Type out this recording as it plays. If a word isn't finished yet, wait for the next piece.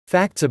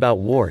Facts about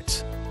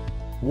warts.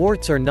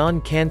 Warts are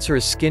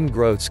non-cancerous skin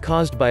growths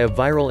caused by a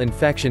viral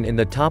infection in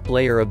the top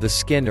layer of the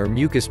skin or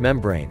mucous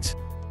membranes.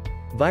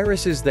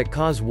 Viruses that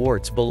cause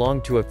warts belong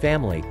to a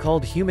family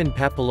called human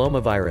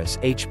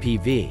papillomavirus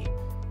 (HPV).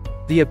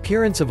 The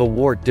appearance of a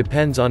wart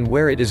depends on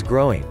where it is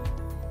growing.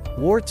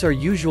 Warts are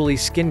usually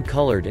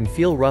skin-colored and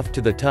feel rough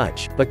to the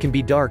touch, but can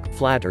be dark,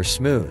 flat or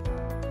smooth.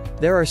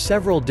 There are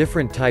several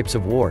different types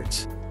of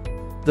warts.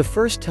 The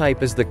first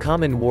type is the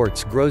common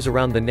warts grows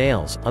around the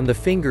nails, on the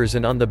fingers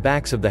and on the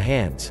backs of the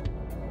hands.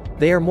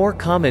 They are more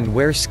common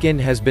where skin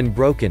has been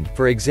broken,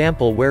 for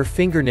example where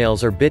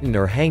fingernails are bitten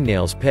or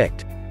hangnails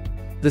picked.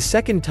 The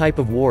second type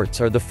of warts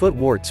are the foot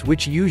warts,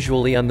 which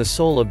usually on the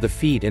sole of the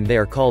feet, and they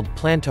are called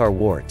plantar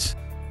warts.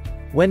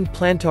 When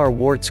plantar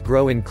warts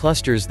grow in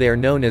clusters they are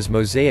known as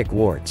mosaic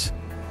warts.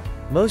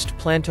 Most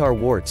plantar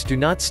warts do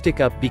not stick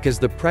up because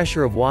the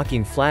pressure of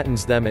walking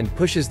flattens them and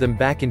pushes them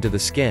back into the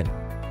skin.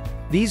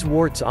 These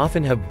warts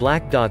often have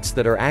black dots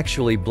that are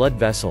actually blood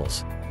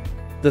vessels.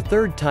 The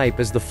third type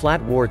is the flat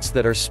warts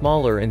that are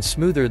smaller and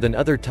smoother than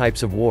other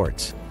types of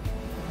warts.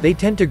 They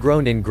tend to grow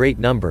in great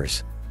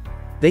numbers.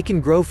 They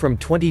can grow from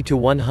 20 to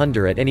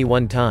 100 at any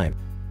one time.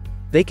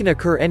 They can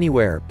occur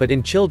anywhere, but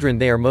in children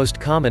they are most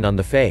common on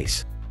the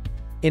face.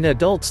 In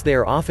adults they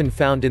are often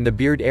found in the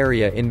beard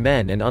area in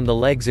men and on the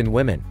legs in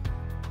women.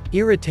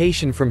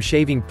 Irritation from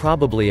shaving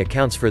probably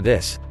accounts for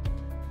this.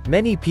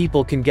 Many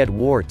people can get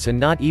warts and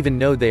not even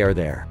know they are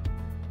there.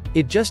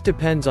 It just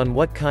depends on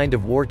what kind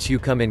of warts you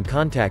come in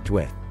contact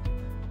with.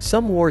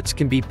 Some warts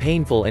can be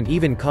painful and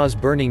even cause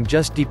burning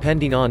just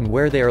depending on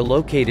where they are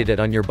located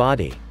on your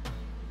body.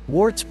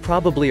 Warts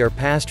probably are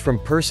passed from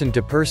person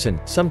to person,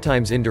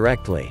 sometimes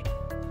indirectly.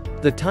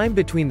 The time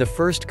between the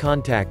first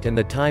contact and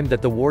the time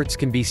that the warts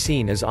can be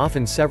seen is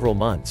often several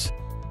months.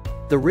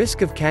 The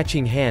risk of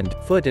catching hand,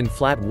 foot and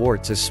flat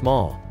warts is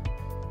small.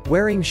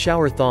 Wearing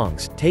shower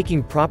thongs,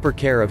 taking proper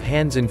care of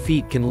hands and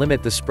feet can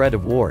limit the spread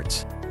of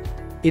warts.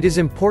 It is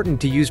important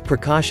to use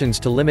precautions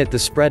to limit the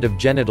spread of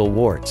genital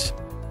warts.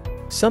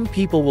 Some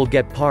people will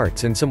get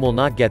parts and some will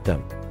not get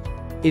them.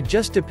 It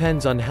just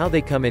depends on how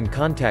they come in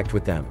contact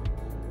with them.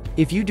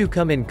 If you do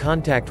come in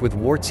contact with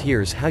warts,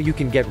 here's how you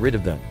can get rid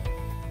of them.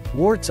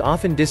 Warts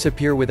often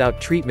disappear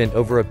without treatment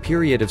over a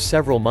period of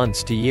several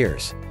months to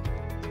years.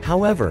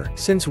 However,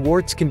 since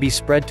warts can be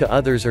spread to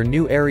others or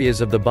new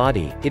areas of the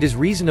body, it is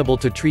reasonable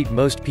to treat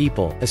most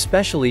people,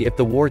 especially if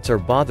the warts are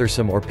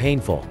bothersome or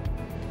painful.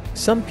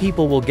 Some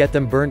people will get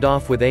them burned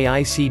off with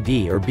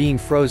AICD or being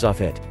froze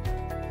off it.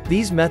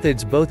 These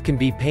methods both can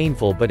be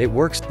painful, but it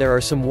works. There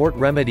are some wart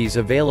remedies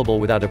available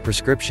without a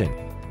prescription.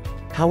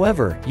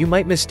 However, you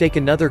might mistake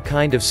another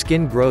kind of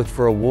skin growth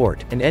for a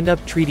wart, and end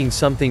up treating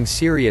something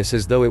serious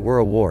as though it were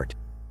a wart.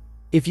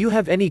 If you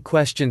have any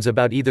questions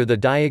about either the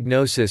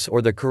diagnosis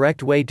or the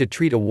correct way to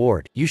treat a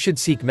wart, you should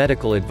seek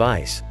medical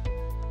advice.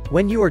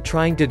 When you are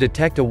trying to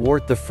detect a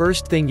wart, the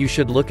first thing you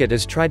should look at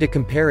is try to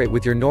compare it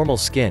with your normal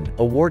skin.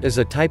 A wart is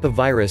a type of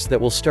virus that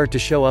will start to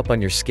show up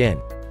on your skin.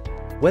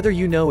 Whether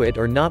you know it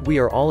or not, we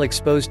are all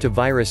exposed to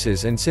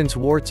viruses, and since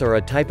warts are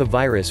a type of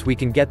virus, we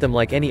can get them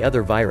like any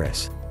other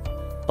virus.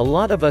 A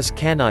lot of us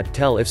cannot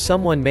tell if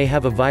someone may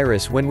have a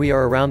virus when we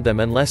are around them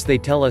unless they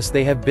tell us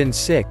they have been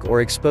sick or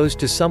exposed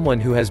to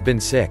someone who has been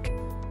sick.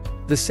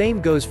 The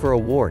same goes for a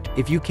wart.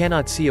 If you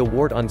cannot see a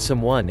wart on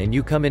someone and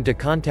you come into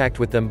contact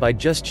with them by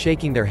just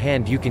shaking their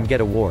hand, you can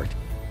get a wart.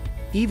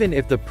 Even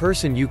if the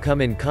person you come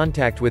in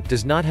contact with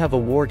does not have a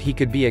wart, he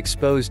could be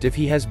exposed if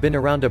he has been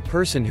around a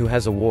person who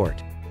has a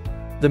wart.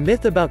 The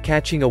myth about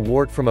catching a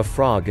wart from a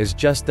frog is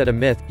just that, a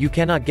myth. You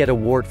cannot get a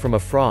wart from a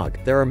frog.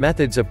 There are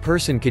methods a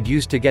person could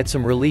use to get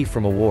some relief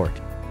from a wart.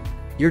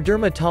 Your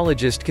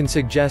dermatologist can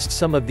suggest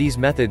some of these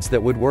methods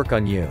that would work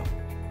on you.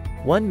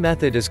 One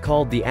method is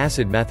called the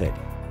acid method.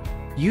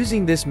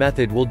 Using this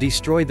method will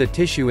destroy the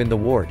tissue in the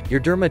wart.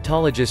 Your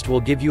dermatologist will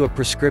give you a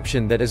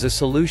prescription that is a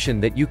solution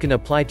that you can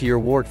apply to your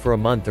wart for a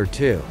month or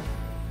two.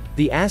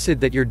 The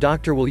acid that your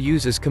doctor will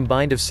use is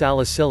combined of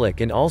salicylic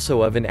and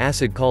also of an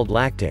acid called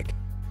lactic.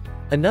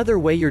 Another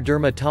way your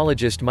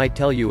dermatologist might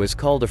tell you is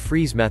called a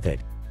freeze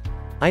method.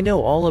 I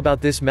know all about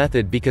this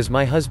method because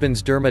my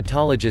husband's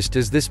dermatologist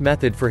does this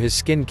method for his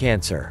skin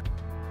cancer.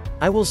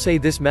 I will say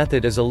this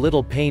method is a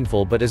little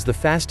painful but is the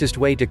fastest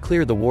way to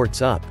clear the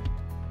warts up.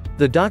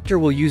 The doctor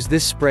will use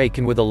this spray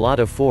can with a lot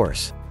of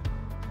force.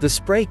 The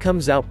spray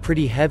comes out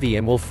pretty heavy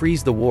and will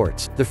freeze the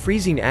warts. The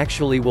freezing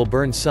actually will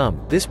burn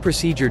some. This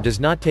procedure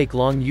does not take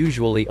long,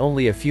 usually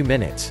only a few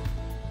minutes.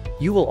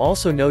 You will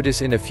also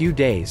notice in a few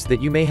days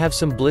that you may have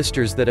some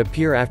blisters that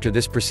appear after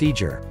this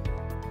procedure.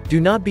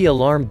 Do not be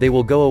alarmed, they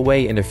will go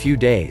away in a few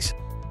days.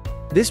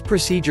 This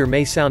procedure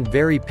may sound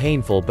very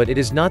painful, but it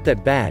is not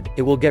that bad.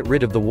 It will get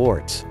rid of the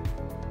warts.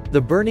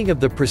 The burning of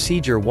the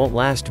procedure won't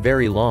last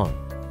very long.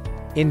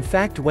 In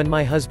fact, when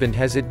my husband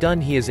has it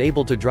done, he is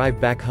able to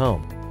drive back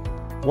home.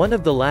 One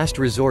of the last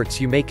resorts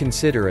you may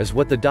consider is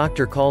what the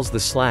doctor calls the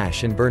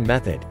slash and burn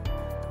method.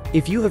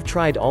 If you have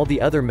tried all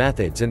the other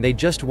methods and they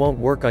just won't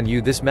work on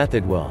you, this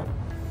method will.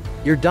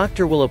 Your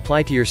doctor will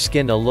apply to your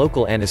skin a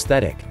local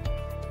anesthetic.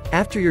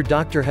 After your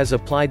doctor has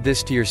applied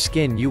this to your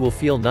skin, you will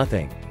feel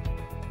nothing.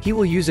 He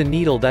will use a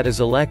needle that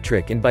is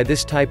electric, and by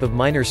this type of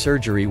minor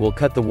surgery will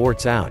cut the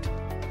warts out.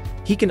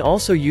 He can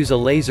also use a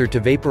laser to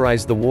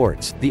vaporize the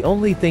warts. The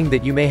only thing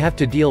that you may have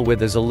to deal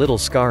with is a little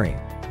scarring.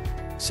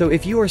 So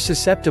if you are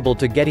susceptible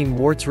to getting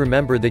warts,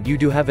 remember that you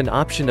do have an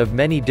option of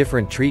many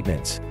different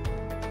treatments.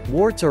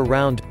 Warts are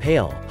round,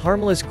 pale,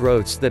 harmless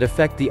growths that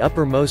affect the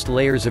uppermost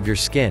layers of your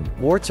skin.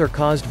 Warts are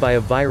caused by a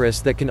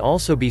virus that can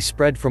also be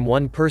spread from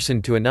one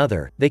person to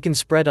another. They can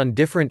spread on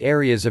different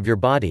areas of your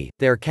body.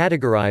 They are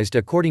categorized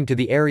according to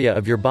the area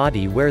of your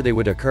body where they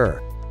would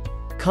occur.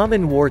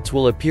 Common warts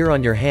will appear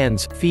on your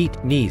hands,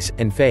 feet, knees,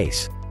 and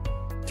face.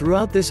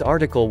 Throughout this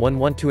article, I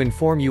want to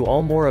inform you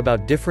all more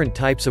about different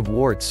types of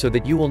warts so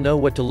that you will know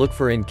what to look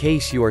for in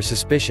case you are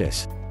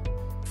suspicious.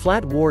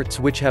 Flat warts,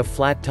 which have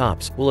flat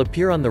tops, will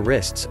appear on the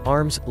wrists,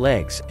 arms,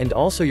 legs, and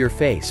also your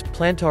face.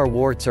 Plantar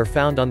warts are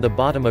found on the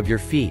bottom of your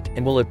feet,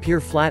 and will appear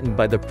flattened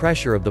by the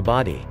pressure of the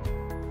body.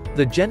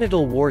 The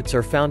genital warts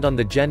are found on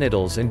the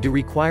genitals and do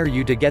require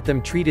you to get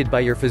them treated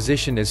by your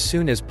physician as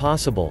soon as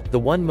possible. The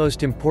one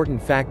most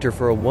important factor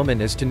for a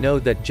woman is to know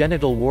that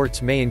genital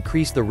warts may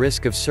increase the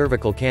risk of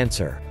cervical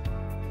cancer.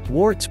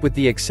 Warts, with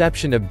the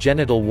exception of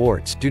genital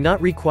warts, do not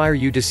require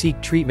you to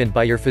seek treatment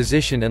by your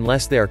physician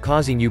unless they are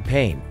causing you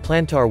pain.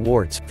 Plantar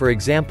warts, for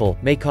example,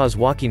 may cause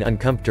walking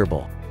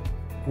uncomfortable.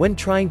 When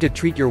trying to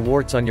treat your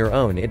warts on your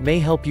own, it may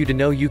help you to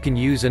know you can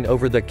use an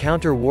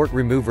over-the-counter wart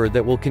remover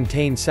that will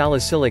contain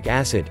salicylic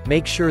acid.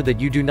 Make sure that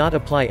you do not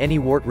apply any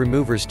wart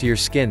removers to your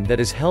skin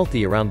that is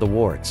healthy around the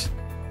warts.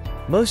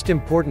 Most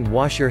important,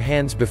 wash your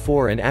hands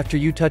before and after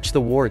you touch the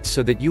warts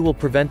so that you will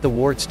prevent the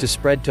warts to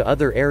spread to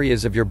other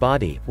areas of your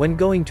body. When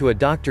going to a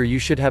doctor, you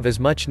should have as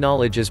much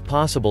knowledge as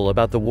possible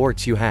about the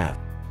warts you have.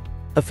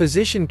 A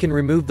physician can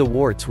remove the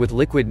warts with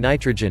liquid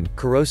nitrogen,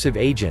 corrosive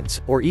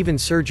agents, or even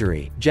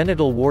surgery.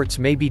 Genital warts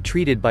may be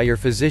treated by your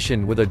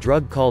physician with a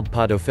drug called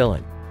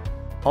podophyllin.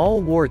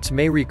 All warts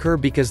may recur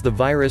because the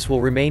virus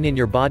will remain in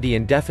your body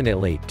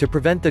indefinitely. To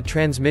prevent the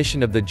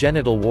transmission of the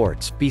genital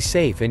warts, be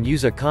safe and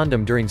use a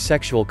condom during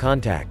sexual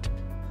contact.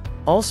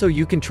 Also,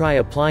 you can try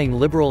applying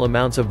liberal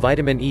amounts of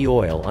vitamin E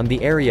oil on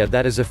the area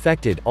that is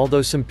affected,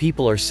 although some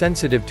people are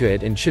sensitive to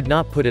it and should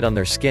not put it on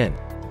their skin.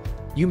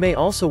 You may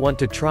also want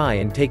to try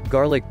and take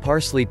garlic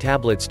parsley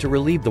tablets to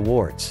relieve the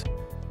warts.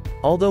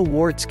 Although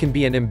warts can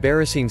be an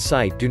embarrassing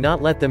sight, do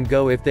not let them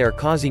go if they are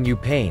causing you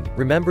pain.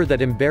 Remember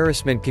that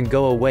embarrassment can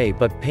go away,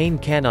 but pain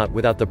cannot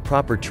without the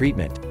proper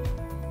treatment.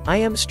 I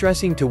am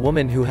stressing to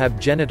women who have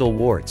genital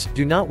warts,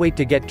 do not wait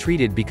to get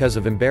treated because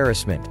of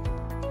embarrassment.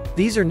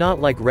 These are not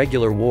like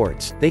regular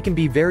warts. They can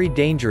be very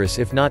dangerous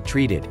if not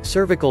treated.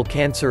 Cervical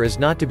cancer is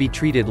not to be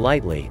treated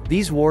lightly.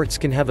 These warts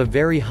can have a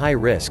very high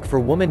risk for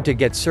women to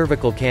get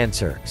cervical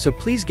cancer, so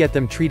please get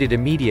them treated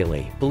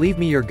immediately. Believe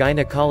me, your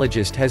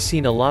gynecologist has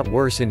seen a lot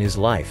worse in his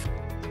life.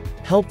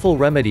 Helpful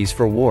remedies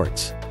for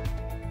warts.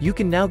 You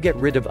can now get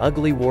rid of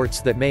ugly warts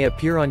that may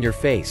appear on your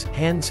face,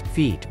 hands,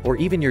 feet, or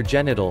even your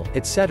genital,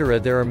 etc.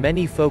 There are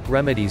many folk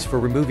remedies for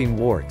removing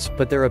warts,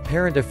 but their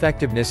apparent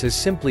effectiveness is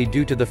simply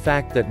due to the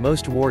fact that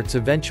most warts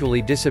eventually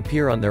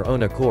disappear on their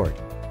own accord.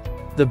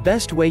 The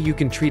best way you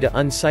can treat an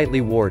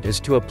unsightly wart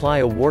is to apply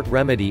a wart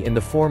remedy in the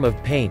form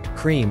of paint,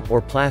 cream, or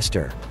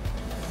plaster.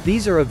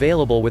 These are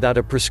available without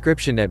a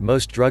prescription at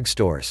most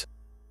drugstores.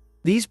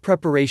 These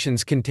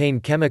preparations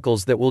contain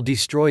chemicals that will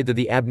destroy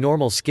the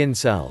abnormal skin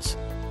cells.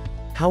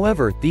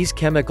 However, these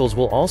chemicals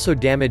will also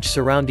damage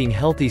surrounding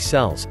healthy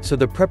cells, so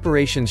the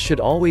preparations should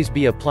always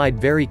be applied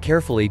very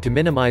carefully to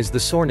minimize the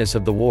soreness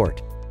of the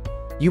wart.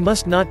 You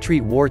must not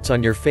treat warts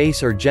on your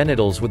face or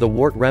genitals with a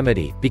wart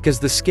remedy, because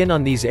the skin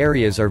on these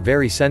areas are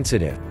very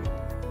sensitive.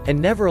 And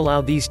never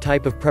allow these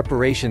type of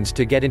preparations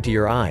to get into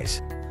your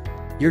eyes.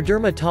 Your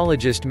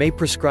dermatologist may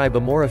prescribe a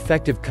more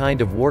effective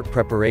kind of wart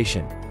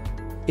preparation.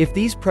 If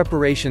these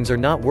preparations are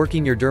not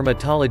working, your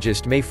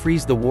dermatologist may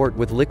freeze the wart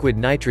with liquid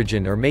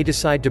nitrogen or may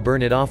decide to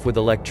burn it off with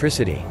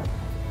electricity.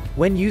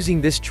 When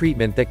using this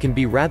treatment that can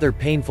be rather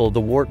painful,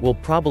 the wart will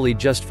probably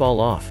just fall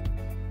off.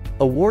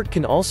 A wart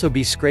can also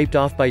be scraped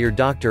off by your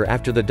doctor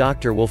after the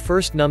doctor will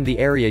first numb the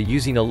area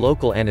using a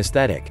local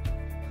anesthetic.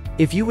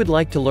 If you would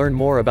like to learn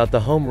more about the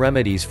home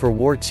remedies for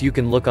warts, you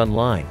can look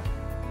online.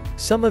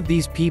 Some of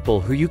these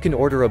people who you can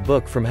order a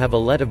book from have a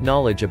lot of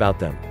knowledge about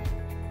them.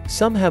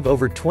 Some have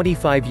over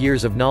 25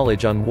 years of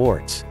knowledge on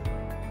warts.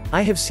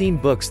 I have seen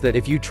books that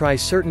if you try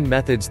certain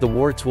methods, the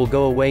warts will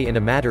go away in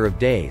a matter of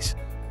days.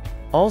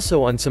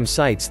 Also, on some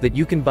sites that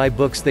you can buy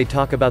books, they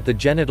talk about the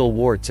genital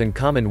warts and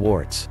common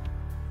warts.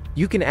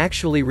 You can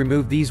actually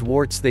remove these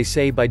warts, they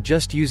say, by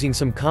just using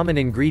some common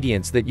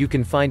ingredients that you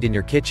can find in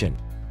your kitchen.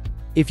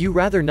 If you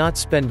rather not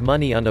spend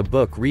money on a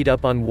book, read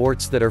up on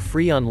warts that are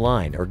free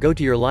online or go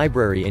to your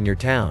library in your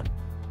town.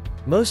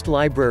 Most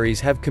libraries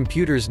have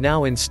computers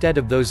now instead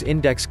of those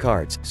index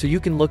cards, so you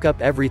can look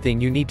up everything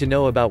you need to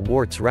know about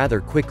warts rather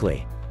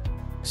quickly.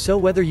 So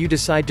whether you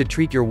decide to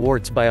treat your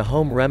warts by a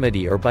home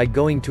remedy or by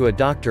going to a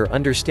doctor,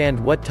 understand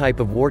what type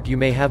of wart you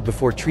may have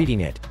before treating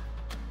it.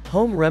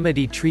 Home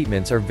remedy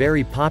treatments are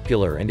very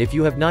popular, and if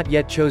you have not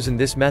yet chosen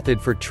this method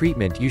for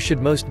treatment, you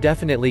should most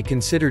definitely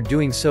consider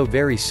doing so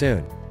very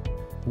soon.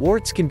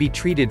 Warts can be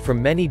treated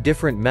from many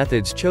different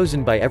methods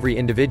chosen by every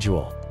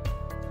individual.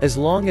 As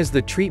long as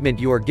the treatment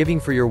you are giving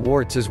for your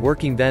warts is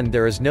working, then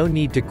there is no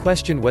need to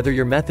question whether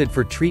your method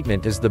for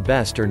treatment is the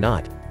best or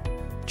not.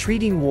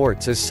 Treating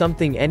warts is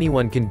something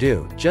anyone can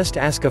do. Just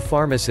ask a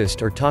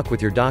pharmacist or talk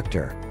with your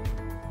doctor.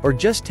 Or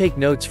just take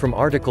notes from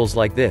articles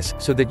like this,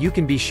 so that you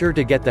can be sure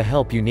to get the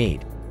help you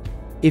need.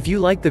 If you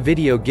like the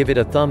video, give it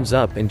a thumbs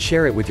up and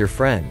share it with your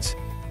friends.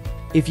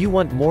 If you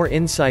want more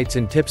insights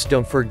and tips,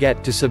 don't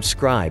forget to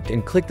subscribe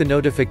and click the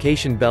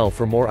notification bell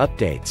for more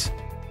updates.